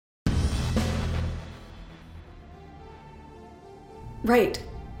Right.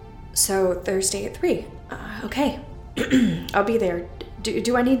 So Thursday at 3. Okay. I'll be there.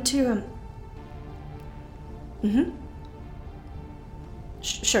 Do I need to,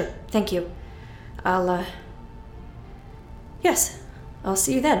 Sure. Thank you. Yes. I'll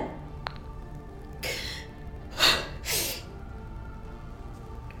see you then.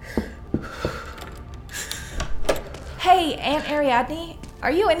 Hey, Aunt Ariadne,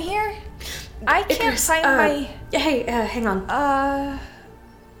 are you in here? I can't Icarus, find my... Hey, hang on.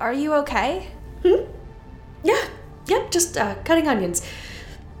 Are you okay? Yeah. Yep, just, cutting onions.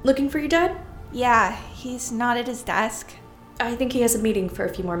 Looking for your dad? Yeah, he's not at his desk. I think he has a meeting for a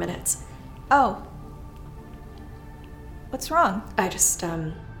few more minutes. Oh. What's wrong? I just,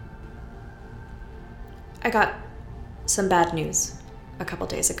 I got some bad news a couple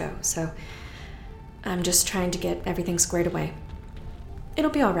days ago, so I'm just trying to get everything squared away.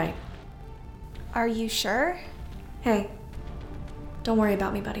 It'll be alright. Are you sure? Hey, don't worry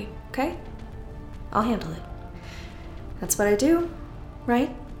about me, buddy, okay? I'll handle it. That's what I do,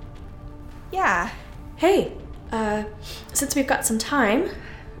 right? Yeah. Hey, since we've got some time,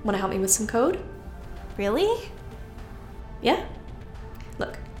 want to help me with some code? Really? Yeah?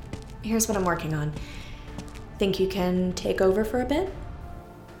 Look, here's what I'm working on. Think you can take over for a bit?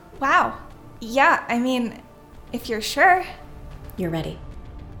 Wow. Yeah, I mean, if you're sure. You're ready.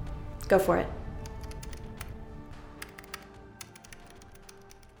 Go for it.